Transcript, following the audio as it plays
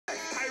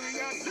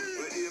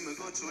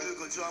through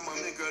little drama,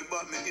 my girl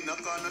bought me in a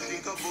corner,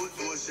 think about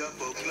those shop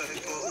up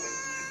like oh.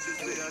 She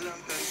stay a long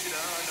time, she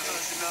don't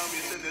she now me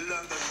send the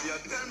longer. She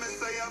tell me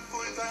say I'm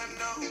full time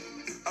now.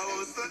 I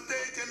was so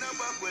taken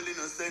aback, well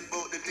innocent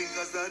about the thing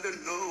cause I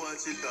don't know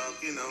what she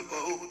talking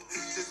about.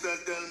 She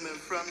still tell me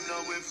from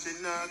now if she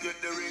not get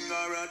the ring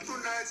around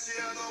tonight she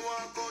a go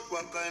walk out.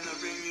 What kind of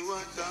ring you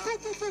want to?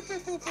 Hold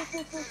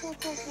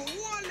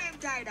them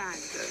Tydal.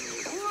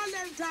 Hold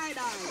them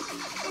Tydal.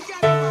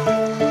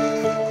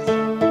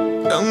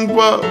 Young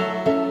Pow,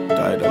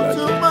 Tydal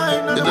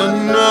again. You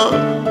don't know.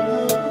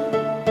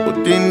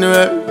 Put in the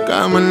work,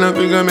 come on up,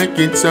 we gonna make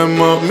it some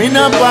more. Me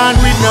not born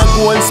with no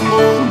gold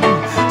spoon.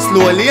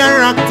 Slowly I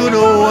rock to the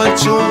whole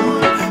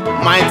tune.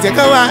 Might take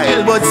a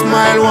while, but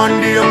smile one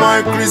day.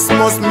 My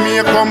Christmas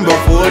may come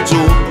before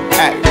June.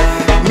 Hey.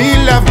 Me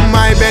love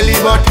my belly,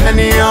 but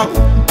anyhow,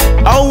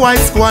 how white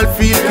squall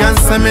feel can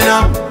send me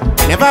now.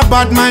 Never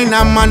bad mind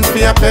a man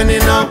for a penny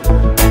now.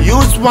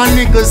 Use one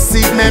nigga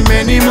seed, me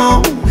many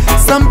more.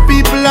 Some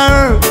people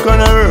are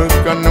gonna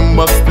work and them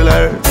box still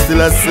hurt.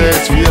 Still a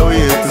search for a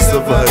way to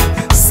survive.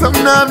 Some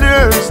now the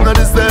urge, not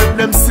deserve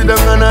them sit down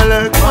and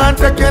alert. Want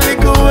to kill it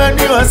when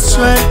you are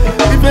straight.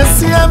 If you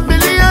see a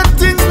billion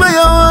things where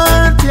you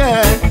want,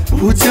 yeah,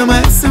 put your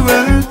mind to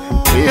work.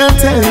 Me I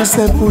tell you,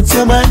 say put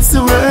your mind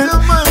to work.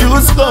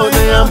 Use go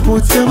there and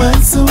put your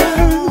mind to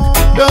work.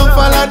 Don't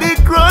follow the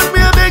crowd, me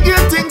I beg you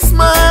think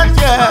smart,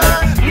 yeah.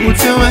 Put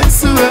your mind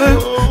to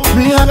work.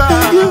 Me I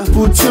beg you,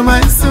 put your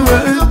mind to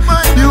work.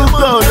 You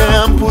go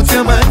there and put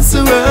your mind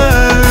to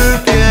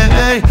work,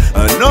 yeah.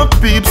 Enough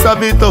peeps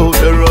have it out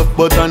the rough,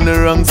 but on the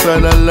wrong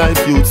side of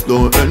life youths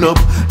don't end up.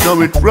 Now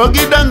it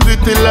rugged and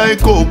gritty like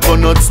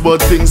coconuts,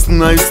 but things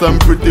nice and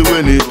pretty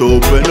when it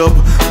open up.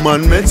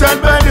 Man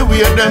measured by the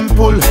way them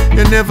pull.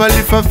 You never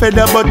lift a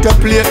feather but you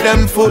plate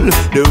them full.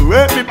 The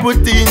work me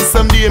put in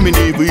someday me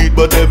need eat,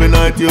 but every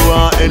night you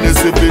want any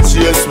sip it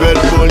chase well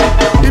full.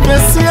 If you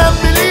see a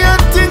million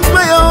things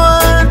where you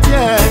want,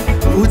 yeah,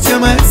 put your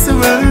mind to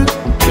work.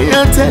 Me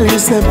I tell you,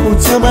 say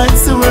put your mind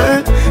to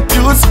work.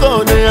 Just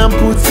go there and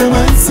put your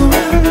mind to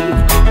work.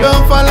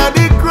 Don't follow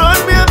the crowd,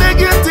 me I beg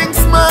you think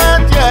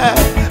smart, yeah.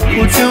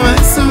 Put your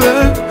mind to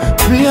work.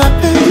 Me I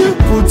beg you,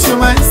 put your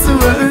mind to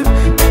work.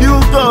 You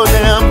go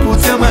there and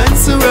put your mind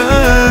to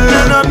work.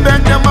 You don't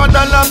beg them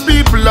other love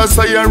people, I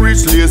say a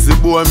rich lazy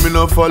boy. Me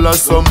no follow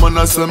some man,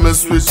 I say me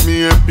switch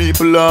me here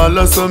people all.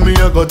 I say me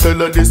I go tell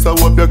her this, I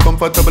hope you're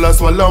comfortable. I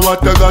swallow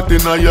what you got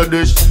in your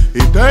dish.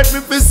 It hurt me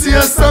to see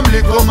a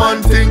family come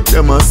and think.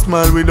 Them a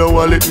smile with a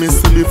wallet, me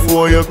see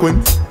before you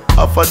quit.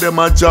 Offer them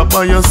a job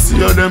and you see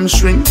how them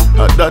shrink.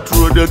 At that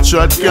road you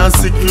chat can't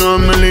secure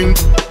me link.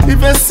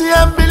 If you see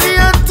a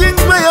billion things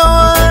where you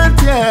want,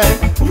 yeah,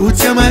 put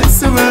your mind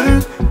to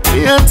work.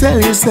 Me I tell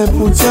you, say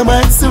put your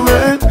mind to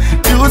work.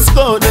 Just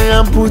go there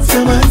and put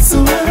your mind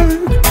to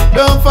work.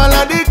 Don't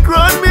follow the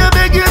crowd, me I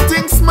beg you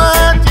think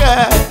smart,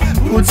 yeah.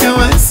 Put your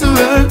mind to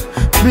work.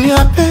 Me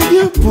I beg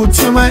you, put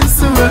your mind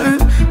to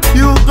work.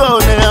 You go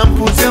there and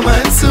put your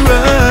mind to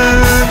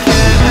work,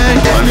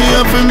 yeah. Money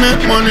you fi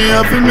make, money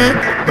you fi make,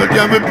 but you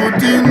have to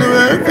put in the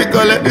work to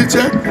collect the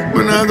check.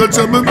 When I go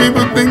trouble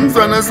people things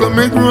and I so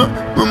make grow.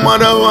 My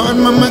mother want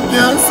me make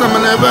yes, I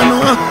never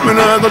know. When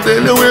I go tell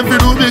you what to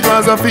do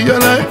because I feel your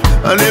life.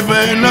 And if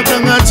I end up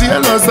in a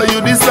jail, so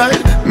you decide.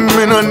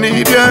 Me no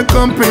need your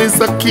company,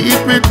 so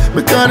keep it.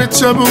 Because the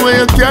trouble where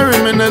you carry,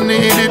 me no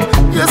need it.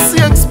 You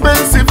see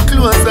expensive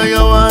clothes and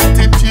you want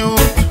it, you.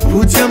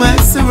 Put your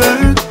mind to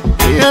work.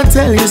 Me I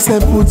tell you, say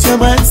put your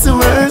mind to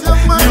work.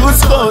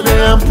 Just go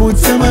there and put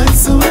your mind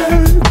to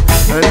work.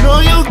 I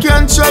know you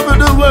can travel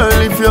the world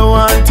if you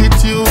want it,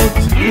 you.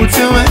 Put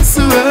your mind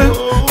to work.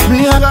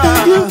 Me I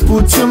beg you,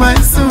 put your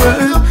mind to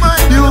work.